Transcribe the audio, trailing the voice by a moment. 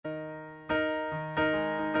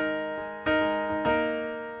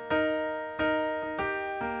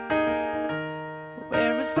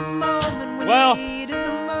Well,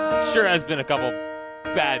 sure has been a couple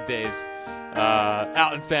bad days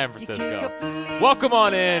out in San Francisco. Welcome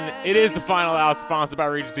on in. It is the Final Out, sponsored by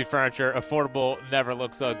Regency Furniture. Affordable never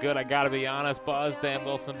looks so good. I got to be honest, Buzz, Dan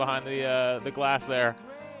Wilson behind the glass there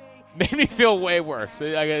made me feel way worse.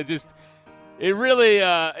 It really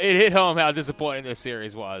it hit home how disappointing this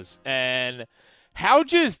series was and how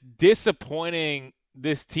just disappointing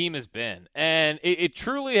this team has been. And it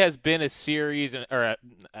truly has been a series or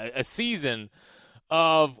a season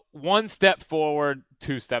of one step forward,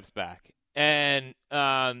 two steps back. And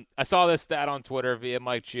I saw this stat on Twitter via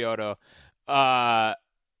Mike Chiodo.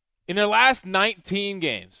 In their last 19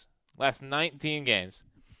 games,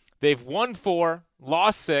 they've won 4,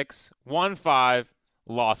 lost 6, won 5,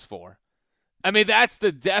 lost 4. I mean, that's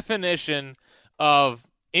the definition of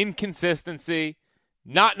inconsistency,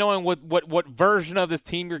 not knowing what version of this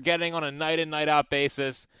team you're getting on a night in, night out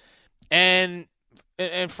basis, and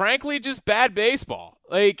frankly, just bad baseball.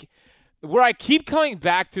 Like, where I keep coming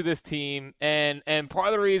back to this team, and part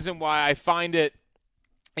of the reason why I find it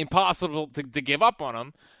impossible to give up on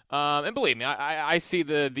them, and believe me, I see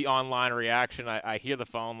the online reaction, I hear the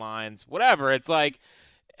phone lines, whatever. It's like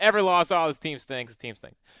every loss, this team stinks,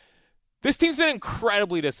 This team's been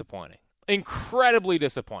incredibly disappointing, and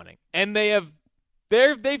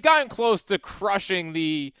they've gotten close to crushing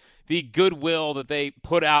the goodwill that they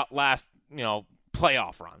put out last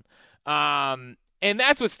playoff run. And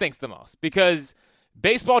that's what stinks the most, because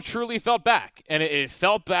baseball truly felt back, and it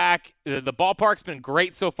felt back. The ballpark's been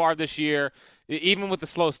great so far this year. Even with the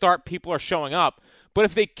slow start, people are showing up. But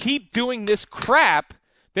if they keep doing this crap,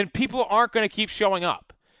 then people aren't going to keep showing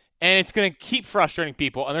up. And it's going to keep frustrating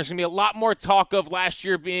people. And there's going to be a lot more talk of last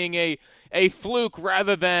year being a fluke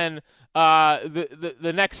rather than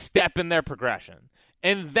the next step in their progression.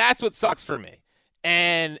 And that's what sucks for me.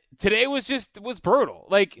 And today was brutal.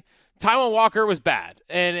 Like, Taijuan Walker was bad,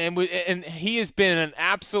 and he has been an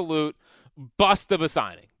absolute bust of a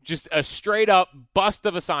signing. Just a straight-up bust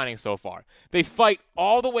of a signing so far. They fight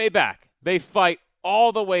all the way back. They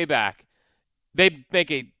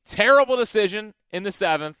make a terrible decision in the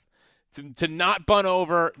 7th to not bunt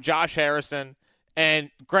over Josh Harrison, and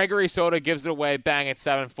Gregory Soto gives it away, bang, at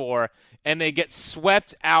 7-4, and they get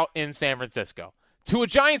swept out in San Francisco to a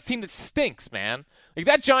Giants team that stinks, man. Like,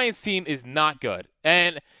 that Giants team is not good.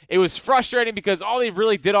 And it was frustrating because all they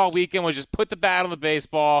really did all weekend was just put the bat on the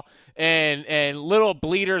baseball and little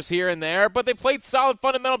bleeders here and there, but they played solid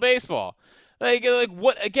fundamental baseball. Like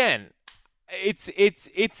what again? It's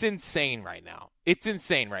insane right now.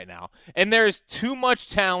 And there's too much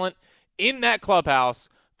talent in that clubhouse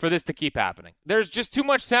for this to keep happening. There's just too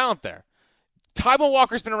much talent there. Taijuan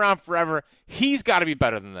Walker's been around forever. He's got to be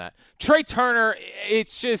better than that. Trey Turner,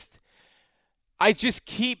 I just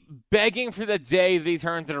keep begging for the day that he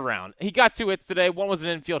turns it around. He got 2 hits today. One was an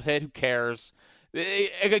infield hit. Who cares?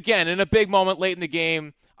 Again, in a big moment late in the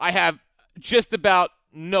game, I have just about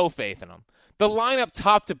no faith in him. The lineup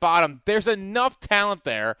top to bottom, there's enough talent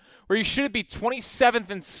there where you shouldn't be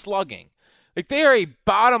 27th in slugging. Like, they are a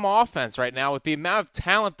bottom offense right now with the amount of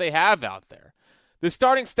talent they have out there. The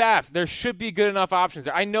starting staff, there should be good enough options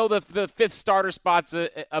there. I know the 5th starter spot's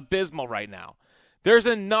abysmal right now. There's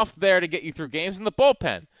enough there to get you through games. In the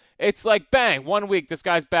bullpen, it's like, bang, 1 week, this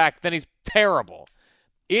guy's back, then he's terrible.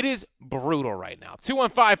 It is brutal right now.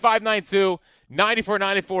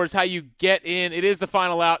 215-592-9494 is how you get in. It is the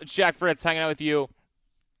Final Out. It's Jack Fritz hanging out with you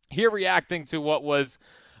here, reacting to what was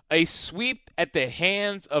a sweep at the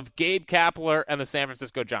hands of Gabe Kapler and the San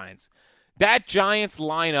Francisco Giants. That Giants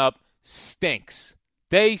lineup stinks.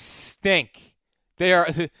 They stink. They are.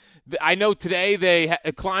 I know today they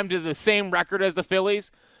climbed to the same record as the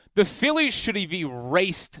Phillies. The Phillies should have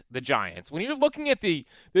erased the Giants. When you're looking at the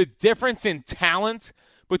difference in talent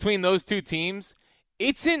between those two teams,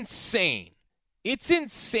 it's insane. It's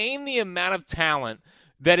insane the amount of talent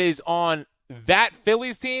that is on that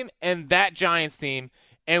Phillies team and that Giants team,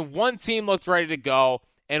 and one team looked ready to go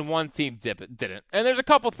and one team didn't. And there's a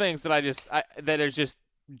couple things that that are just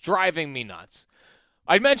driving me nuts.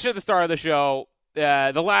 I mentioned at the start of the show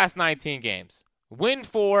the last 19 games. Win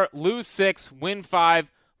 4, lose 6, win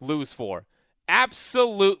 5, lose 4.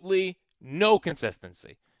 Absolutely no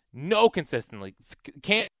consistency. No consistency.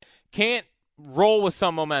 Can't roll with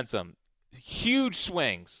some momentum. Huge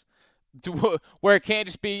swings where it can't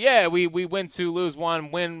just be, we win 2, lose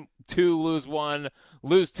 1, win 2, lose 1,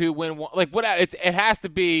 lose 2, win 1. Like, what? It has to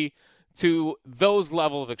be to those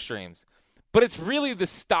level of extremes. But it's really the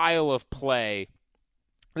style of play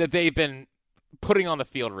that they've been putting on the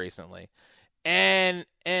field recently. And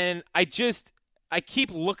I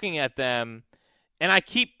keep looking at them, and I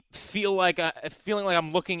keep feeling like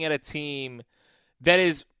I'm looking at a team that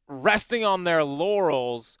is resting on their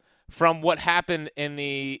laurels from what happened in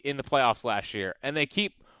the playoffs last year, and they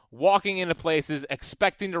keep walking into places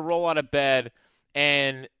expecting to roll out of bed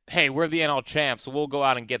and, hey, we're the NL champs, so we'll go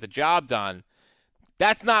out and get the job done.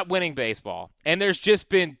 That's not winning baseball, and there's just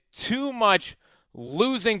been too much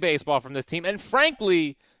losing baseball from this team, and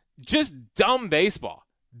frankly, just dumb baseball.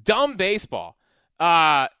 Dumb baseball.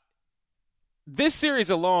 This series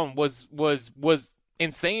alone was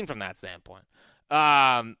insane from that standpoint.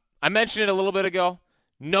 I mentioned it a little bit ago.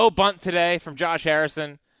 No bunt today from Josh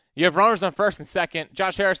Harrison. You have runners on first and second.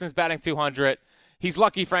 Josh Harrison's batting 200. He's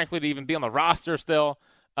lucky, frankly, to even be on the roster still.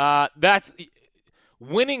 That's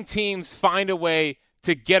winning teams find a way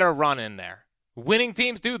to get a run in there. Winning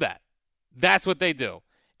teams do that. That's what they do.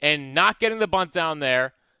 And not getting the bunt down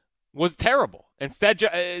there was terrible. Instead,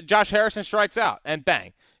 Josh Harrison strikes out, and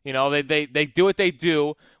bang. You know, they do what they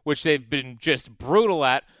do, which they've been just brutal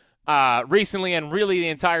at recently and really the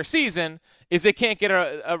entire season, is they can't get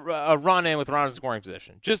a run in with runners in scoring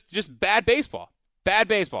position. Just bad baseball. Bad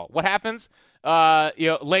baseball. What happens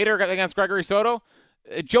later against Gregory Soto?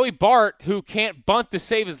 Joey Bart, who can't bunt to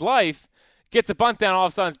save his life, gets a bunt down, all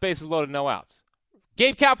of a sudden bases loaded, no outs.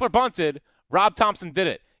 Gabe Kapler bunted. Rob Thompson did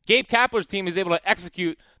it. Gabe Kapler's team is able to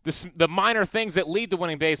execute the minor things that lead to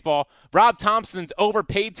winning baseball. Rob Thompson's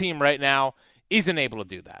overpaid team right now isn't able to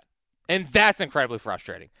do that. And that's incredibly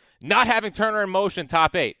frustrating. Not having Turner in motion,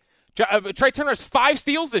 top 8. Trey Turner has 5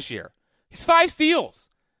 steals this year. He's 5 steals.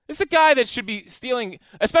 This is a guy that should be stealing,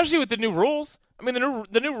 especially with the new rules. I mean,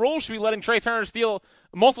 the new rules should be letting Trey Turner steal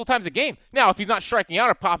multiple times a game. Now, if he's not striking out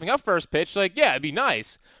or popping up first pitch, yeah, it'd be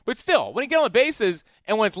nice. But still, when you get on the bases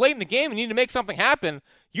and when it's late in the game and you need to make something happen,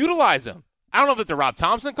 utilize him. I don't know if it's a Rob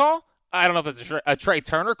Thompson call. I don't know if it's a Trey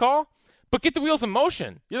Turner call. But get the wheels in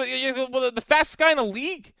motion. You're the fastest guy in the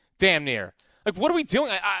league, damn near. Like, what are we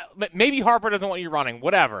doing? Maybe Harper doesn't want you running.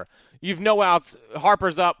 Whatever. You've no outs.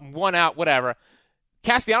 Harper's up. 1 out. Whatever.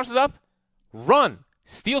 Castellanos is up. Run.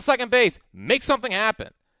 Steal second base. Make something happen.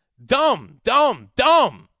 Dumb.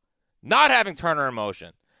 Not having Turner in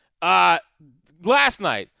motion. Last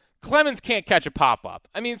night, Clemens can't catch a pop-up.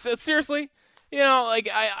 I mean, seriously?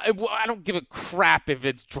 I don't give a crap if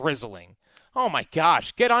it's drizzling. Oh, my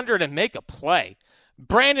gosh. Get under it and make a play.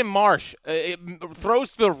 Brandon Marsh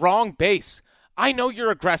throws to the wrong base. I know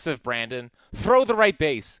you're aggressive, Brandon. Throw the right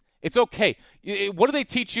base. It's okay. What do they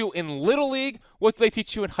teach you in Little League? What do they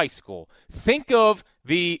teach you in high school? Think of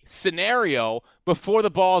the scenario before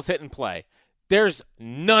the ball is hit and play. There's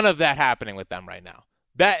none of that happening with them right now.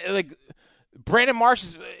 Brandon Marsh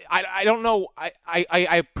is, I don't know.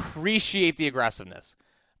 I appreciate the aggressiveness.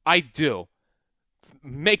 I do.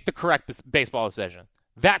 Make the correct baseball decision.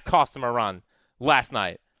 That cost him a run last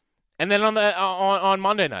night. And then on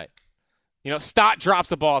Monday night, Stott drops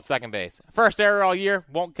the ball at second base. First error all year,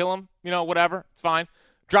 won't kill him, whatever, it's fine.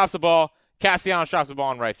 Drops the ball. Castellanos drops the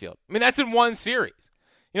ball in right field. I mean, that's in one series.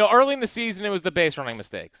 Early in the season, it was the base running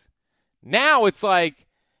mistakes. Now it's like,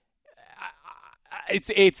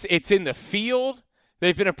 it's in the field.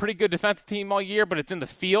 They've been a pretty good defensive team all year, but it's in the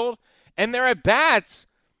field. And their at-bats,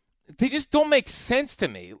 they just don't make sense to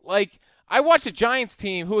me. Like, I watched a Giants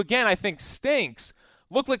team who, again, I think stinks,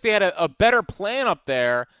 look like they had a better plan up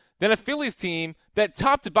there than a Phillies team that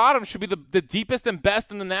top to bottom should be the deepest and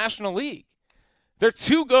best in the National League. They're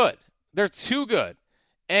too good.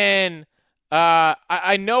 And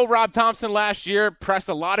I know Rob Thompson last year pressed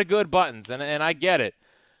a lot of good buttons, and I get it.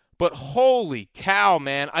 But holy cow,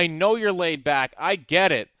 man, I know you're laid back. I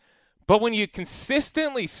get it. But when you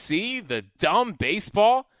consistently see the dumb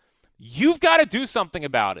baseball, you've got to do something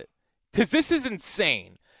about it. Because this is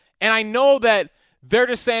insane. And I know that they're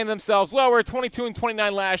just saying to themselves, well, we're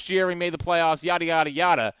 22-29 last year. We made the playoffs, yada, yada,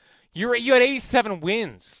 yada. You had 87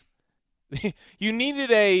 wins. You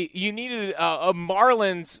needed a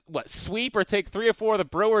Marlins sweep or take 3 or 4 of the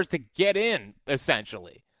Brewers to get in,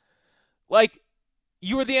 essentially. Like,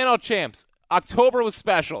 you were the NL champs. October was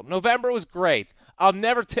special. November was great. I'll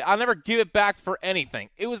never give it back for anything.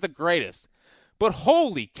 It was the greatest. But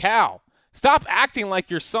holy cow. Stop acting like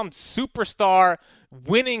you're some superstar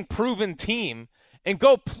winning proven team and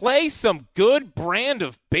go play some good brand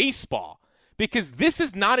of baseball. Because this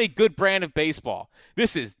is not a good brand of baseball.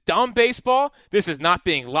 This is dumb baseball. This is not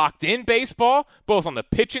being locked in baseball, both on the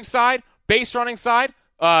pitching side, base running side,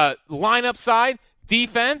 lineup side,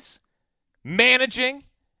 defense, managing.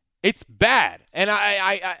 It's bad. And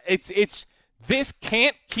it's this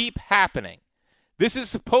can't keep happening. This is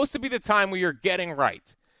supposed to be the time where you're getting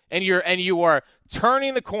right. And you are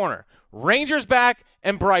turning the corner. Rangers back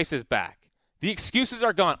and Bryce is back. The excuses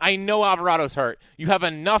are gone. I know Alvarado's hurt. You have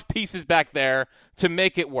enough pieces back there to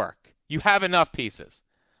make it work. You have enough pieces.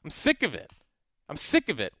 I'm sick of it.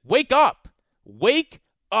 Wake up. Wake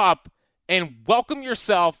up and welcome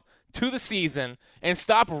yourself to the season and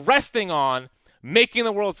stop resting on making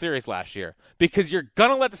the World Series last year, because you're going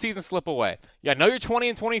to let the season slip away. Yeah, I know you're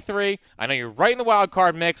 20-23. I know you're right in the wild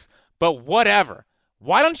card mix, but whatever.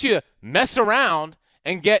 Why don't you mess around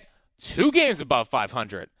and get 2 games above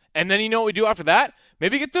 500? And then you know what we do after that?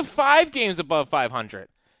 Maybe get to 5 games above 500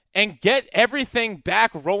 and get everything back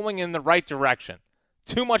rolling in the right direction.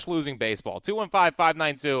 Too much losing baseball.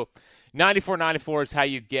 215-592-9494 is how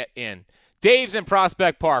you get in. Dave's in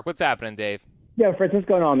Prospect Park. What's happening, Dave? Yo, Fritz, what's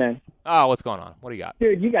going on, man? Oh, what's going on? What do you got?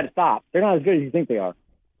 Dude, you got to stop. They're not as good as you think they are.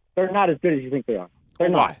 They're not as good as you think they are. They're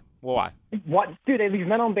Why? not. Well, why? What? Dude, they leave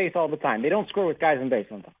men on base all the time. They don't score with guys on base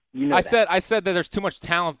sometimes. You know that. I said that there's too much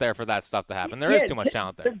talent there for that stuff to happen. There is too much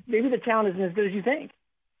talent there. Maybe the talent isn't as good as you think.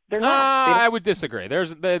 They're not. I would disagree. They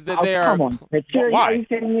are. Come on, Fritz. Why? Are you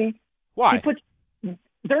kidding me? Why?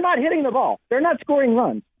 They're not hitting the ball. They're not scoring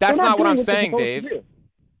runs. That's not what I'm doing saying, they're Dave.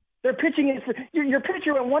 They're pitching it. Your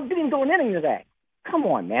pitcher didn't even go an inning today. Come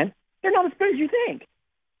on, man. They're not as good as you think.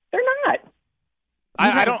 They're not.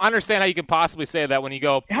 I don't understand how you can possibly say that when you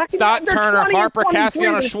go Stott, Turner, Harper,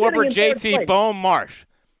 Castellanos, Schwarber, JT, Bohm, Marsh.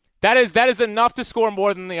 That is enough to score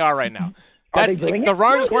more than they are right now. The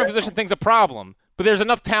runner scoring position thing's a problem, but there's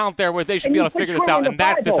enough talent there where they should be able to figure this out, and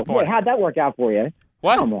that's disappointing. How'd that work out for you?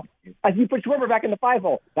 What? Come on. As you put Schwarber back in the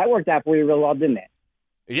 5-hole, that worked out for you real well, didn't it?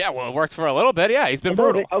 Yeah, well, it worked for a little bit. Yeah, he's been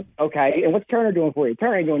brutal. Okay, and what's Turner doing for you?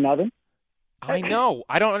 Turner ain't doing nothing. I know.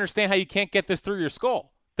 I don't understand how you can't get this through your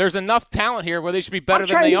skull. There's enough talent here where they should be better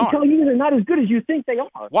than they are. I'm trying to tell you they're not as good as you think they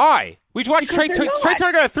are. Why? We watched Trey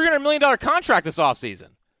Turner got a $300 million contract this offseason.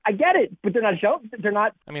 I get it, but they're not showing. They're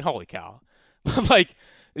not. I mean, holy cow. Like,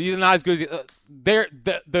 you're not as good as they're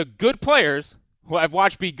the good players who I've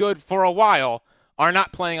watched be good for a while are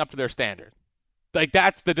not playing up to their standard. Like,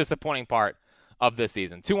 that's the disappointing part of this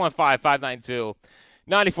season.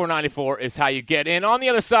 215-592-9494 is how you get in. On the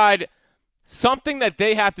other side, something that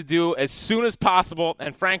they have to do as soon as possible,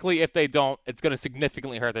 and frankly, if they don't, it's going to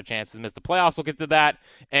significantly hurt their chances to miss the playoffs. We'll get to that,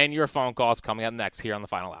 and your phone calls coming up next here on The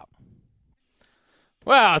Final Out.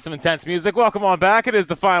 Well, some intense music. Welcome on back. It is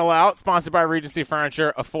The Final Out, sponsored by Regency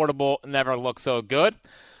Furniture. Affordable never looks so good.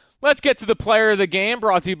 Let's get to the player of the game,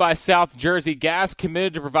 brought to you by South Jersey Gas,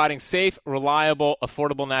 committed to providing safe, reliable,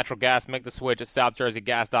 affordable natural gas. Make the switch at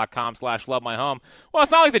southjerseygas.com/lovemyhome. Well,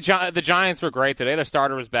 it's not like the Giants were great today. Their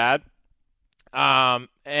starter was bad.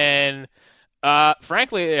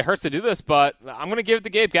 Frankly, it hurts to do this, but I'm going to give it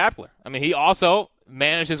to Gabe Kapler. I mean, he also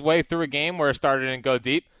managed his way through a game where it started didn't go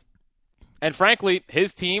deep. And frankly,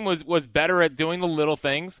 his team was better at doing the little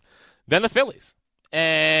things than the Phillies.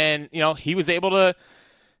 And, he was able to,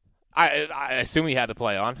 I assume he had the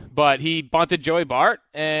play on, but he bunted Joey Bart.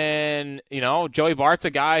 And, Joey Bart's a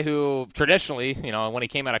guy who traditionally, when he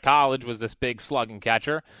came out of college was this big slugging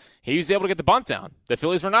catcher. He was able to get the bunt down. The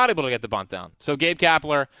Phillies were not able to get the bunt down. So Gabe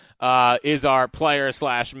Kapler is our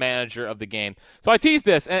player/manager of the game. So I teased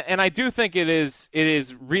this, and I do think it is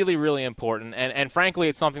really, really important. And frankly,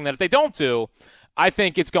 it's something that if they don't do, I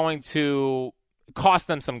think it's going to cost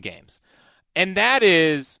them some games. And that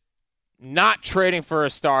is not trading for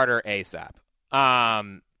a starter ASAP.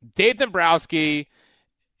 Dave Dombrowski,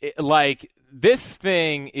 this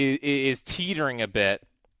thing is teetering a bit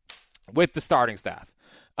with the starting staff.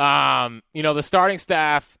 The starting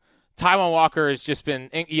staff, Taijuan Walker has just been,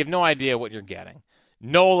 you have no idea what you're getting.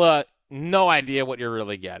 Nola, no idea what you're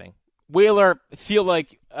really getting. Wheeler, feel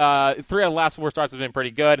like 3 out of the last 4 starts have been pretty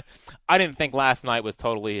good. I didn't think last night was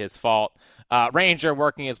totally his fault. Ranger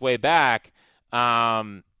working his way back.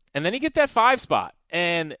 And then you get that 5 spot.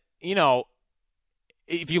 And,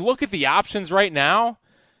 if you look at the options right now,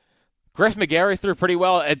 Griff McGarry threw pretty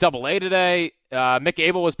well at Double-A today. Mick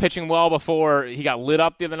Abel was pitching well before he got lit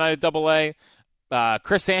up the other night at Double-A.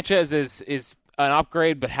 Chris Sanchez is an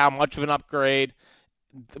upgrade, but how much of an upgrade?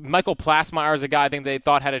 Michael Plasmeyer is a guy I think they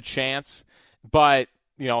thought had a chance, but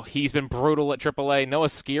he's been brutal at Triple-A. Noah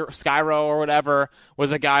Skyro or whatever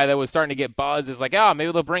was a guy that was starting to get buzz. It's like,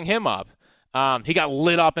 maybe they'll bring him up. He got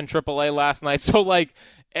lit up in Triple-A last night. So,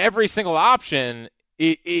 every single option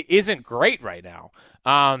it isn't great right now.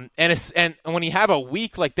 And when you have a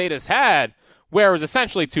week like they just had, where it was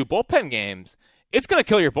essentially 2 bullpen games, it's going to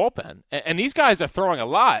kill your bullpen. And these guys are throwing a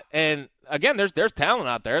lot. And again, there's talent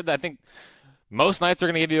out there that I think most nights are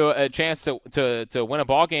going to give you a chance to win a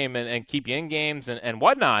ball game and keep you in games and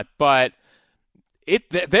whatnot. But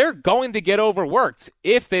they're going to get overworked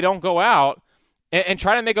if they don't go out and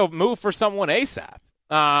try to make a move for someone ASAP.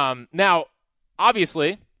 Now,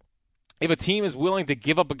 obviously, if a team is willing to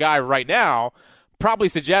give up a guy right now, probably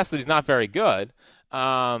suggests that he's not very good.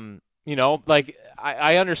 I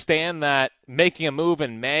understand that making a move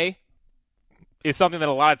in May is something that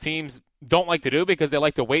a lot of teams don't like to do because they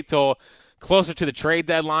like to wait till closer to the trade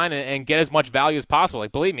deadline and get as much value as possible.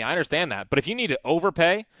 Like, believe me, I understand that. But if you need to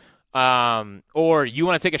overpay, or you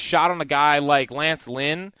want to take a shot on a guy like Lance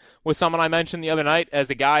Lynn, was someone I mentioned the other night as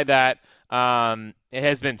a guy that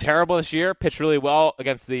has been terrible this year, pitched really well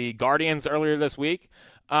against the Guardians earlier this week.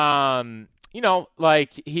 He's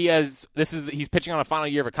pitching on a final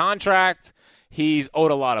year of a contract. He's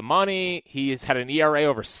owed a lot of money. He's had an ERA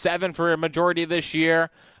over 7 for a majority of this year.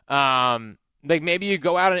 Maybe you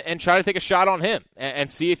go out and try to take a shot on him and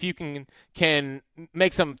see if you can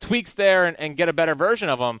make some tweaks there and get a better version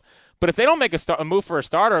of him. But if they don't make a move for a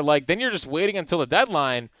starter, then you're just waiting until the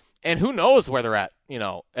deadline, and who knows where they're at,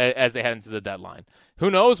 as they head into the deadline. Who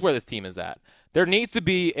knows where this team is at? There needs to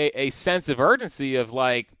be a sense of urgency of,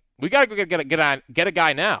 we got to go get a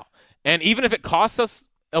guy now. And even if it costs us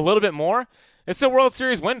a little bit more, it's a World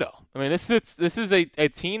Series window. I mean, this is a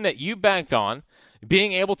team that you banked on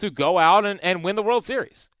being able to go out and win the World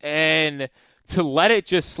Series. And to let it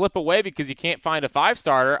just slip away because you can't find a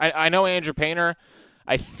 5-starter. I know Andrew Painter,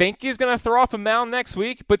 I think, is going to throw off a mound next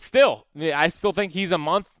week, but still, I still think he's a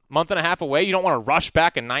month and a half away. You don't want to rush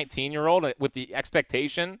back a 19-year-old with the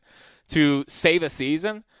expectation to save a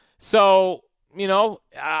season. So,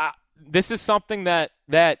 this is something that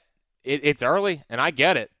it's early, and I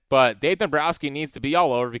get it. But Dave Dombrowski needs to be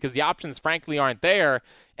all over because the options, frankly, aren't there.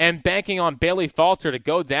 And banking on Bailey Falter to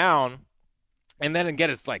go down and then get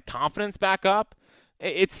his confidence back up,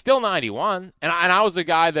 it's still 91. And I was a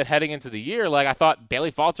guy that heading into the year, I thought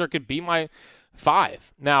Bailey Falter could be my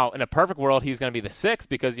 5. Now, in a perfect world, he's going to be the 6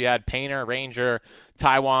 because you had Painter, Ranger,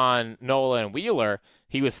 Taiwan, Nola, and Wheeler.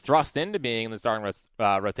 He was thrust into being in the starting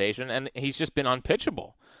rotation, and he's just been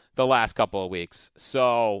unpitchable the last couple of weeks.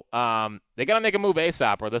 So they got to make a move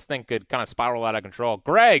ASAP or this thing could kind of spiral out of control.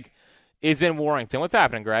 Greg is in Warrington. What's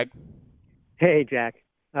happening, Greg? Hey, Jack.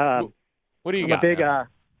 What do you got? I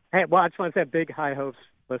just want to say big High Hopes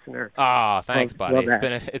listener. Oh, thanks, buddy.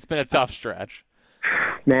 It's been a tough stretch.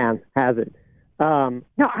 Man, has it? No,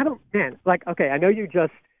 I don't. Man, okay, I know you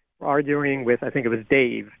just were arguing with, I think it was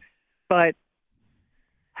Dave, but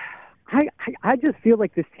I just feel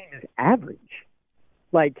like this team is average.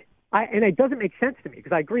 And it doesn't make sense to me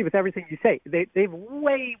because I agree with everything you say. They've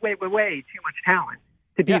way, way, way, way too much talent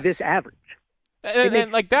to be this average.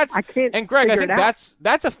 And that's, I can't. And Greg, I think that's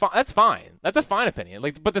fine. That's a fine opinion.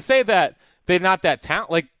 But to say that they're not that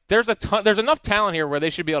talent, there's enough talent here where they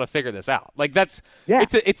should be able to figure this out.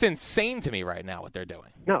 It's insane to me right now what they're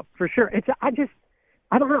doing. No, for sure. I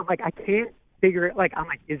don't know. I can't figure it. I'm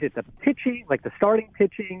is it the pitching, the starting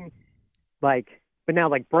pitching, But now,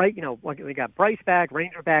 Bright, we got Bryce back,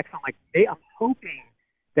 Ranger back. So I'm hoping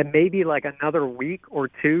that maybe another week or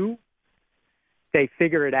two, they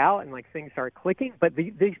figure it out and things start clicking. But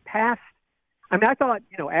these past, I thought,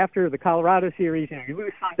 after the Colorado series, you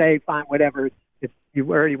lose Sunday, fine, whatever. If you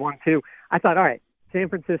already won 2, I thought, all right, San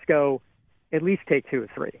Francisco, at least take 2 or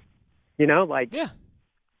 3. Yeah.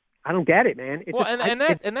 I don't get it, man.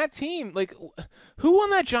 That team, who on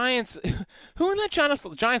that Giants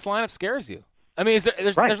lineup scares you? I mean,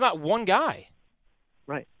 there's not one guy.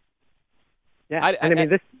 Right. Yeah.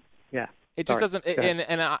 Yeah. It just doesn't.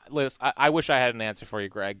 Liz, I wish I had an answer for you,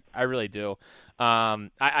 Greg. I really do.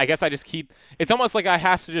 I guess I just keep. It's almost like I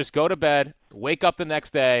have to just go to bed, wake up the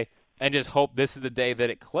next day, and just hope this is the day that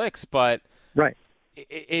it clicks. But right.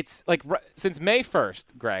 It's since May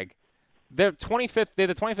 1st, Greg, they're 25th. They're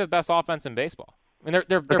the 25th best offense in baseball. I mean,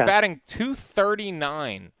 they're batting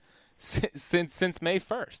 .239 since May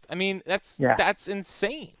 1st. I mean, that's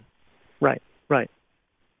insane. Right.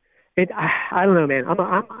 I don't know, man.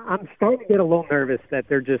 I'm starting to get a little nervous that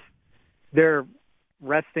they're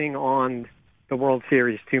resting on the World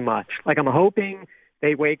Series too much. I'm hoping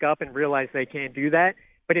they wake up and realize they can't do that,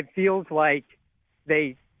 but it feels like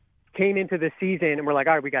they came into the season and were all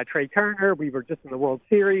right, we got Trey Turner, we were just in the World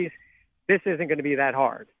Series. This isn't going to be that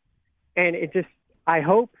hard. And I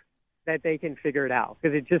hope that they can figure it out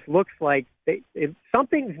because it just looks like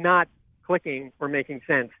something's not clicking or making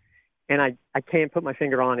sense. And I can't put my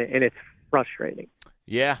finger on it, and it's frustrating.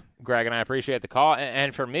 Yeah, Greg, and I appreciate the call.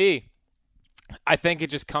 And for me, I think it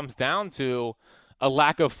just comes down to a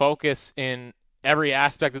lack of focus in every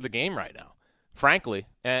aspect of the game right now, frankly.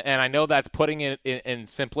 And I know that's putting it in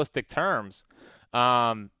simplistic terms.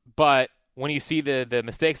 But when you see the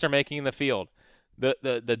mistakes they're making in the field,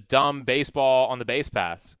 the dumb baseball on the base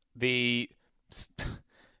pass, the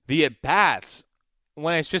at-bats,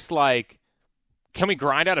 when it's just can we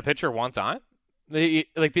grind out a pitcher one time?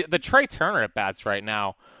 The Trey Turner at bats right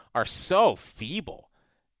now are so feeble,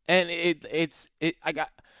 and I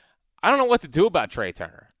don't know what to do about Trey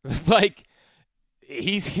Turner. Like,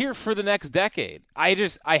 he's here for the next decade.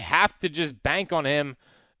 I have to just bank on him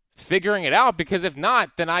figuring it out, because if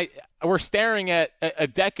not, then we're staring at a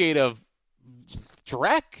decade of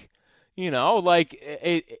dreck. Like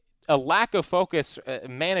a lack of focus,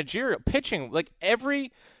 managerial pitching, like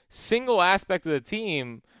every single aspect of the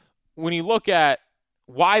team. When you look at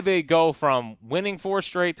why they go from winning 4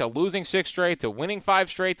 straight to losing 6 straight to winning 5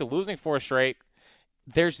 straight to losing 4 straight,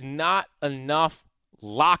 there's not enough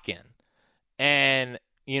lock-in. And,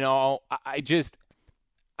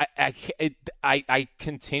 I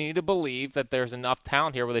continue to believe that there's enough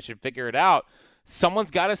talent here where they should figure it out.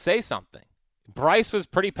 Someone's got to say something. Bryce was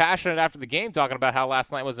pretty passionate after the game talking about how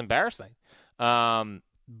last night was embarrassing.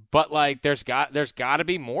 But like, there's got to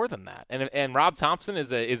be more than that. And Rob Thompson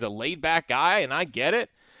is a laid back guy, and I get it.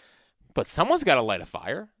 But someone's got to light a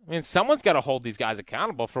fire. I mean, someone's got to hold these guys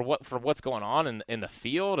accountable for what's going on in the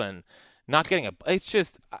field and not getting a. It's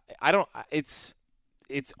just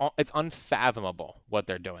it's unfathomable what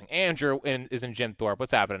they're doing. Andrew is in Jim Thorpe.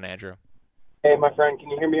 What's happening, Andrew? Hey, my friend, can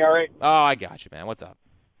you hear me all right? Oh, I got you, man. What's up?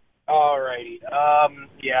 All righty.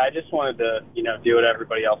 Yeah, I just wanted to, do what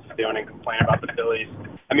everybody else is doing and complain about the Phillies.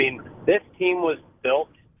 I mean, this team was built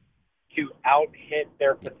to out-hit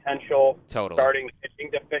their potential starting pitching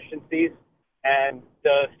deficiencies, and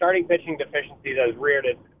the starting pitching deficiencies has reared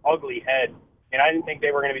its ugly head. And I didn't think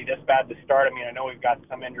they were going to be this bad to start. I mean, I know we've got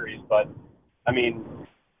some injuries, but, I mean,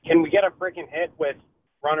 can we get a freaking hit with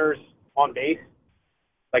runners on base,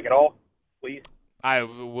 like at all, please? I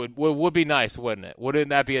would be nice, wouldn't it? Wouldn't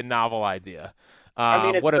that be a novel idea? I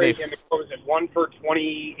mean, it's what crazy. Are they? What was it, 1 for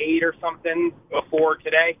 28 or something before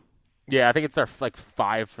today? Yeah, I think it's our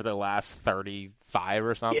 5 for the last 35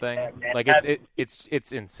 or something. Yeah, man. Like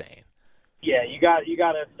it's insane. Yeah, you got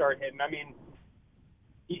to start hitting. I mean,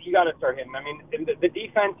 you got to start hitting. I mean, the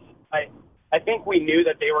defense. I think we knew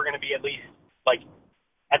that they were going to be at least like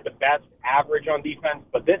at the best average on defense,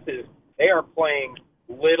 but they are playing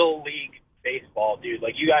little league baseball, dude.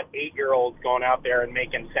 Like, you got 8-year-olds going out there and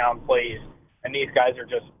making sound plays, and these guys are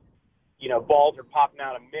just, balls are popping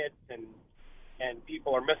out of mitts, and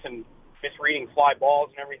people are misreading fly balls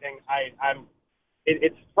and everything.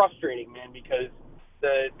 It's frustrating, man, because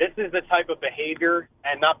this is the type of behavior,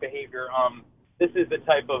 and not behavior. This is the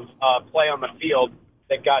type of play on the field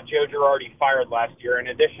that got Joe Girardi fired last year, in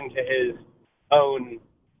addition to his own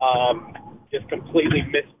just completely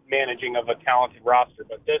mismanaging of a talented roster.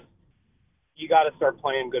 But you got to start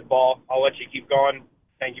playing good ball. I'll let you keep going.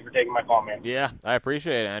 Thank you for taking my call, man. Yeah, I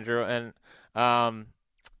appreciate it, Andrew. And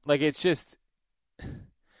it's just,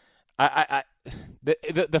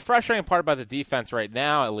 the frustrating part about the defense right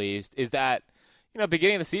now, at least, is that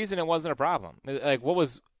beginning of the season it wasn't a problem. Like, what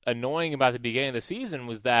was annoying about the beginning of the season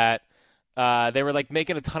was that they were like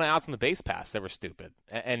making a ton of outs on the base pass that were stupid,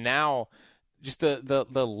 and now just the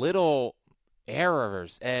little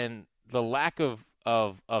errors and the lack of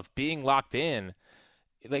being locked in,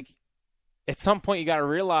 like, at some point you got to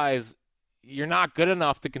realize you're not good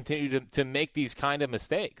enough to continue to make these kind of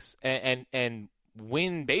mistakes and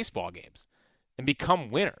win baseball games and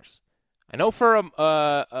become winners. I know for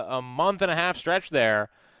a month and a half stretch there,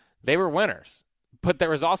 they were winners, but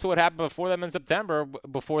there was also what happened before them in September,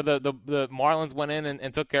 before the Marlins went in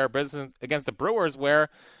and took care of business against the Brewers, where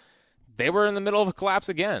they were in the middle of a collapse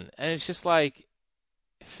again. And it's just like,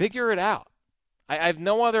 figure it out. I have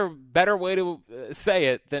no other better way to say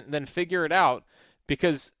it than figure it out,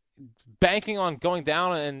 because banking on going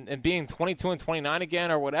down and being 22 and 29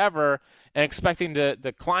 again or whatever and expecting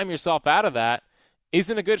to climb yourself out of that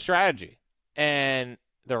isn't a good strategy. And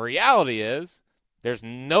the reality is there's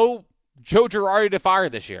no Joe Girardi to fire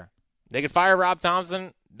this year. They could fire Rob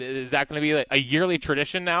Thompson. Is that going to be like a yearly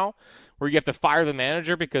tradition now where you have to fire the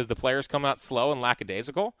manager because the players come out slow and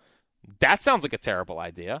lackadaisical? That sounds like a terrible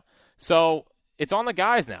idea. So it's on the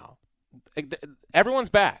guys now. Everyone's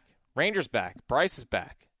back. Rangers back. Bryce is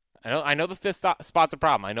back. I know the fifth spot's a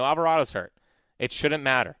problem. I know Alvarado's hurt. It shouldn't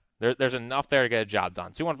matter. There's enough there to get a job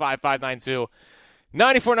done.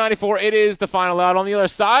 215-592-9494. It is the final out. On the other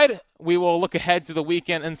side, we will look ahead to the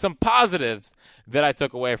weekend and some positives that I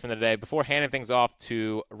took away from the day before handing things off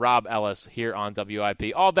to Rob Ellis here on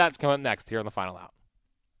WIP. All that's coming up next here on the final out.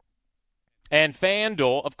 And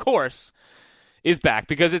FanDuel, of course, is back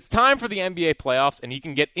because it's time for the NBA playoffs, and you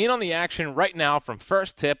can get in on the action right now from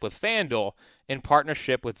first tip with FanDuel, in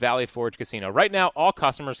partnership with Valley Forge Casino. Right now, all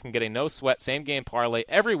customers can get a no-sweat same-game parlay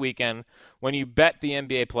every weekend when you bet the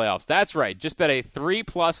NBA playoffs. That's right. Just bet a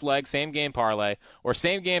 3+ leg same-game parlay or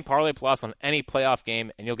same-game parlay plus on any playoff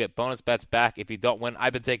game, and you'll get bonus bets back if you don't win.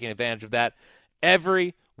 I've been taking advantage of that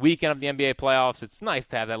every weekend of the NBA playoffs. It's nice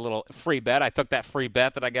to have that little free bet. I took that free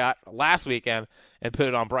bet that I got last weekend and put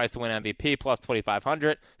it on Bryce to win MVP plus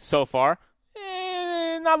 2,500 so far.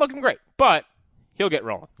 Not looking great, but he'll get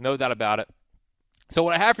rolling. No doubt about it. So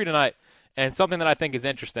what I have for you tonight, and something that I think is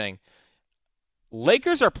interesting,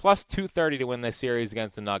 Lakers are plus 230 to win this series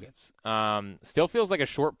against the Nuggets. Still feels like a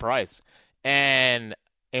short price. And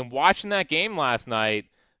in watching that game last night,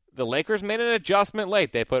 the Lakers made an adjustment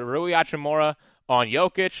late. They put Rui Hachimura on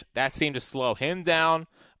Jokic. That seemed to slow him down.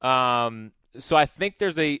 So I think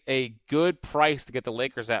there's a good price to get the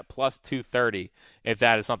Lakers at plus 230 if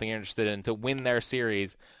that is something you're interested in to win their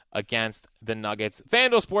series against the Nuggets.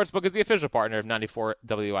 FanDuel Sportsbook is the official partner of 94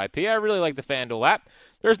 WIP. I really like the FanDuel app.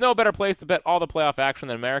 There's no better place to bet all the playoff action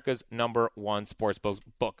than America's #1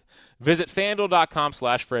 sportsbook. Visit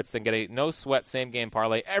FanDuel.com/Fritz and get a no-sweat same-game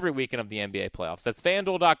parlay every weekend of the NBA playoffs. That's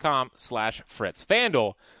FanDuel.com/Fritz.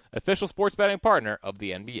 FanDuel, official sports betting partner of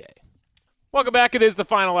the NBA. Welcome back. It is the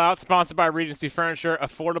Final Out, sponsored by Regency Furniture.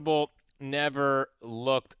 Affordable never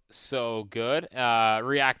looked so good.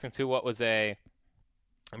 Reacting to what was a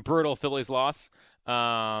brutal Phillies loss,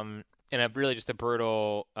 and a really just a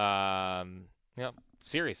brutal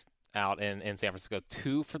series out in San Francisco.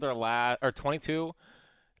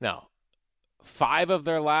 5 of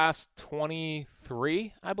their last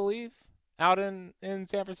 23, I believe, out in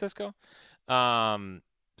San Francisco.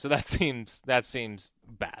 So that seems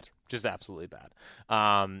bad, just absolutely bad.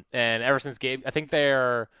 And ever since Gabe, I think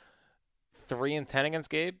they're 3-10 against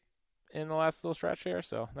Gabe in the last little stretch here.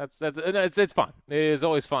 So it's fun. It is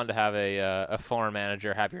always fun to have a foreign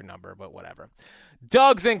manager have your number, but whatever.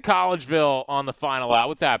 Doug's in Collegeville on the Final Out.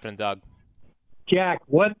 What's happening, Doug? Jack,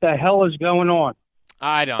 what the hell is going on?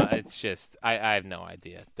 I don't. It's just I have no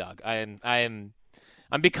idea, Doug. I'm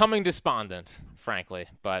becoming despondent, frankly,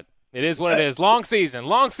 but. It is what it is. Long season,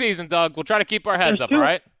 Doug. We'll try to keep our heads up, all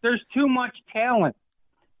right? There's too much talent.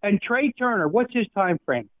 And Trey Turner, what's his time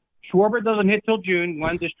frame? Schwarber doesn't hit till June.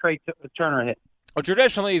 When does Trey Turner hit? Well,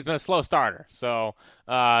 traditionally, he's been a slow starter. So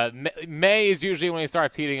May is usually when he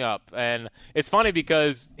starts heating up. And it's funny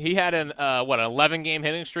because he had an 11-game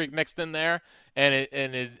hitting streak mixed in there, and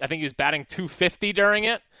I think he was batting .250 during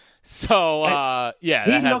it. So, that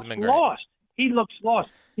hasn't been great. He looks lost.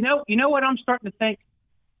 You know what I'm starting to think?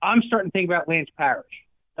 I'm starting to think about Lance Parrish.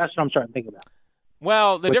 That's what I'm starting to think about.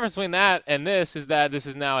 Well, the difference between that and this is that this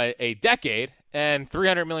is now a decade and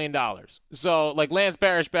 $300 million. So, like Lance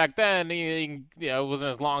Parrish back then, he wasn't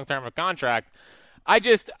as long-term a contract.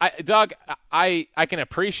 Doug, I can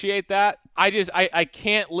appreciate that. I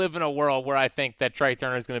can't live in a world where I think that Trey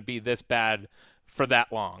Turner is going to be this bad for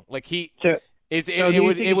that long. Like it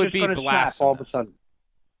would be blasphemous.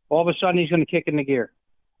 All of a sudden, he's going to kick in the gear.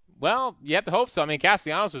 Well, you have to hope so. I mean,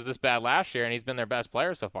 Castellanos was this bad last year, and he's been their best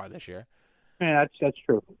player so far this year. Yeah, that's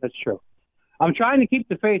true. That's true. I'm trying to keep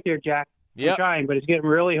the faith here, Jack. I'm trying, but it's getting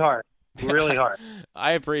really hard. Really hard.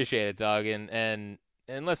 I appreciate it, Doug. And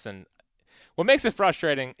listen, what makes it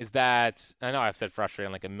frustrating is that I know I've said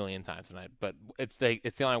frustrating like a million times tonight, but it's the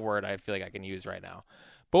only word I feel like I can use right now.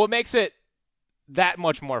 But what makes it that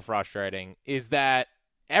much more frustrating is that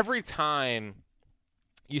every time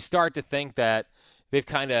you start to think that they've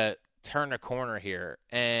kind of turned a corner here,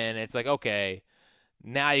 and it's like, okay,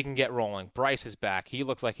 now you can get rolling. Bryce is back. He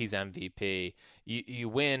looks like he's MVP. You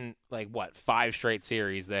win, 5 straight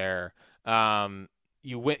series there.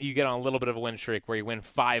 You get on a little bit of a win streak where you win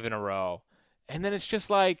 5 in a row. And then it's just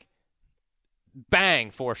like,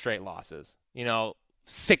 bang, 4 straight losses.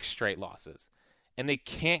 6 straight losses. And they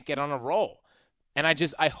can't get on a roll. And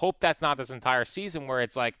I hope that's not this entire season where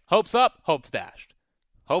it's like, hopes up, hopes dashed.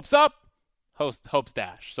 Hopes up, hopes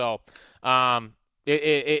dash. So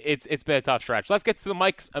it's been a tough stretch. Let's get to the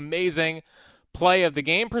Mike's Amazing play of the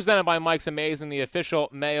game, presented by Mike's Amazing, the official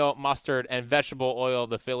mayo, mustard, and vegetable oil of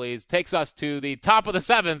the Phillies. Takes us to the top of the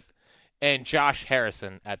 7th, and Josh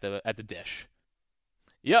Harrison at the dish.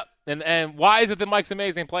 Yep. And why is it the Mike's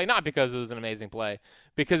Amazing play? Not because it was an amazing play,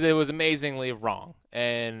 because it was amazingly wrong.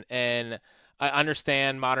 And I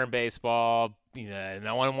understand modern baseball,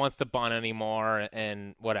 no one wants to bunt anymore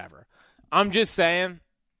and whatever. I'm just saying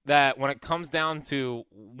that when it comes down to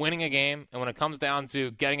winning a game, and when it comes down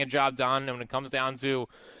to getting a job done, and when it comes down to,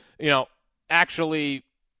 actually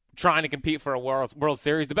trying to compete for a World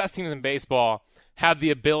Series, the best teams in baseball have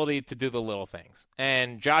the ability to do the little things.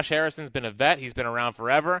 And Josh Harrison's been a vet. He's been around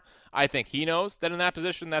forever. I think he knows that in that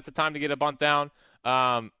position, that's the time to get a bunt down.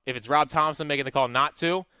 If it's Rob Thompson making the call not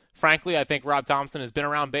to, frankly, I think Rob Thompson has been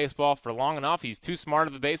around baseball for long enough. He's too smart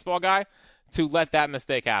of a baseball guy to let that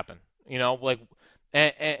mistake happen.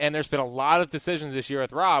 And there's been a lot of decisions this year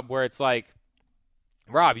with Rob where it's like,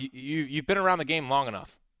 Rob, you've been around the game long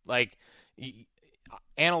enough.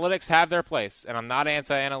 Analytics have their place, and I'm not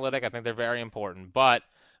anti-analytic. I think they're very important. But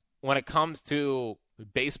when it comes to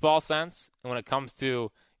baseball sense, and when it comes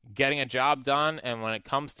to getting a job done, and when it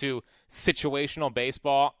comes to situational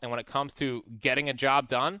baseball, and when it comes to getting a job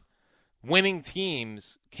done, winning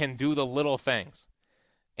teams can do the little things.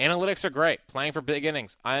 Analytics are great. Playing for big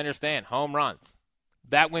innings, I understand. Home runs.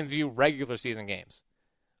 That wins you regular season games.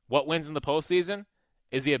 What wins in the postseason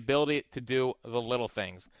is the ability to do the little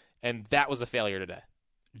things. And that was a failure today.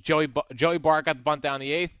 Joey Bart got the bunt down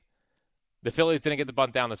the 8th. The Phillies didn't get the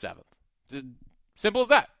bunt down the 7th. Simple as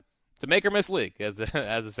that. It's a make or miss league, as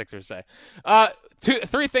the Sixers say.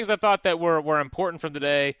 Three things I thought that were important from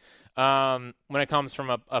today when it comes from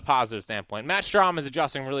a positive standpoint. Matt Strahm is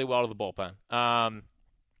adjusting really well to the bullpen.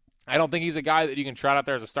 I don't think he's a guy that you can trot out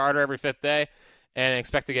there as a starter every fifth day and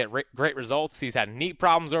expect to get great results. He's had knee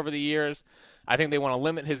problems over the years. I think they want to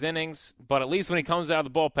limit his innings, but at least when he comes out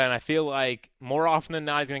of the bullpen, I feel like more often than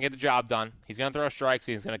not he's going to get the job done. He's going to throw strikes.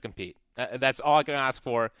 He's going to compete. That's all I can ask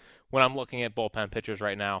for when I'm looking at bullpen pitchers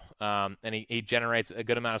right now. And he generates a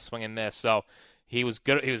good amount of swing and miss. So he was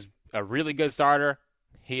good. He was a really good starter.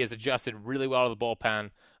 He has adjusted really well to the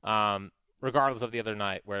bullpen, regardless of the other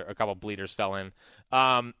night where a couple bleeders fell in.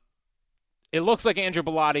 It looks like Andrew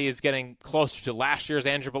Bellotti is getting closer to last year's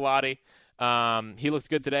Andrew Bellotti. He looked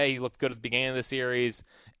good today. He looked good at the beginning of the series.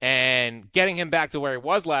 And getting him back to where he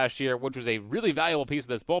was last year, which was a really valuable piece of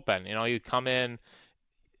this bullpen. He'd come in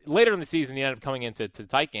later in the season, he ended up coming into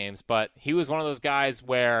tight games, but he was one of those guys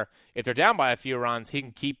where if they're down by a few runs, he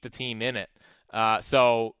can keep the team in it.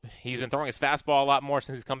 So he's been throwing his fastball a lot more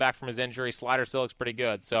since he's come back from his injury. Slider still looks pretty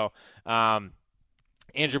good. So Andrew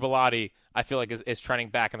Bellotti, I feel like, is trending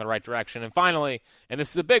back in the right direction. And finally, and this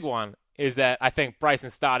is a big one, is that I think Bryson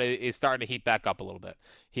Stott is starting to heat back up a little bit.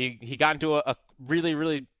 He got into a really,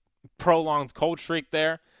 really prolonged cold streak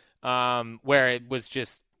there where it was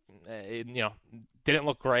just, didn't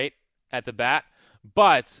look great at the bat.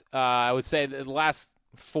 But I would say that the last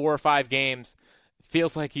 4 or 5 games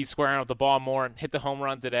feels like he's squaring up the ball more, hit the home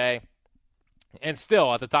run today, and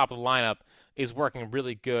still at the top of the lineup is working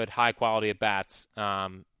really good, high-quality at-bats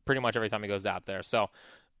pretty much every time he goes out there. So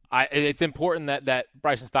it's important that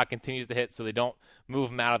Bryson Stott continues to hit so they don't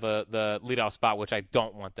move him out of the leadoff spot, which I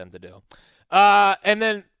don't want them to do. And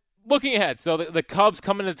then looking ahead, so the Cubs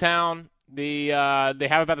come into town. They have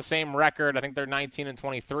about the same record. I think they're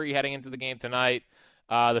 19-23 heading into the game tonight.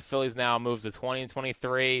 The Phillies now moves to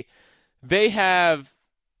 20-23. They have,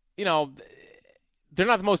 they're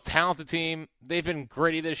not the most talented team. They've been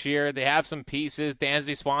gritty this year. They have some pieces.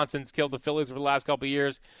 Dansby Swanson's killed the Phillies over the last couple of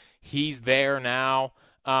years. He's there now.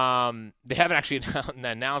 They haven't actually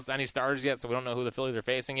announced any starters yet, so we don't know who the Phillies are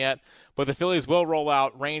facing yet. But the Phillies will roll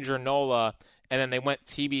out Ranger Nola, and then they went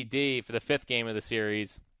TBD for the 5th game of the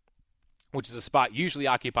series, which is a spot usually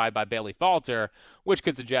occupied by Bailey Falter, which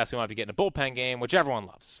could suggest we might be getting a bullpen game, which everyone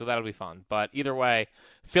loves. So that'll be fun. But either way,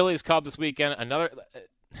 Phillies-Cubs this weekend.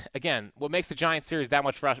 Again, what makes the Giants series that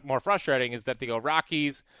much more frustrating is that they go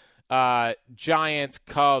Rockies, Giants,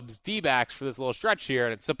 Cubs, D-backs for this little stretch here,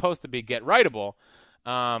 and it's supposed to be get-rightable.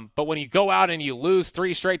 But when you go out and you lose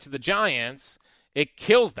 3 straight to the Giants, it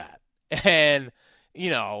kills that. And,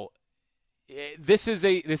 this is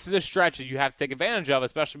a stretch that you have to take advantage of,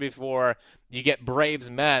 especially before you get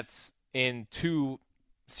Braves-Mets in 2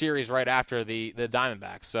 series right after the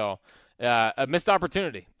Diamondbacks. So a missed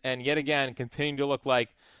opportunity. And yet again, continuing to look like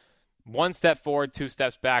 1 step forward, 2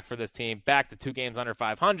 steps back for this team, back to 2 games under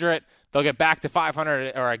 500. They'll get back to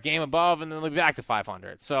 500 or a game above, and then they'll be back to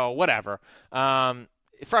 500. So whatever.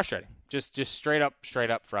 Frustrating. Just straight up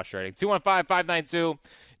frustrating.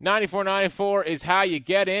 215-592-9494 is how you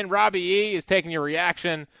get in. Robbie E. is taking your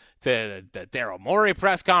reaction to the Daryl Morey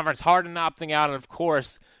press conference, Harden opting out, and, of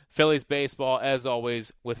course, Phillies baseball, as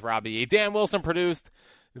always, with Robbie E. Dan Wilson produced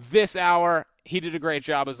this hour. He did a great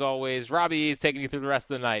job, as always. Robbie E. is taking you through the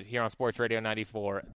rest of the night here on Sports Radio 94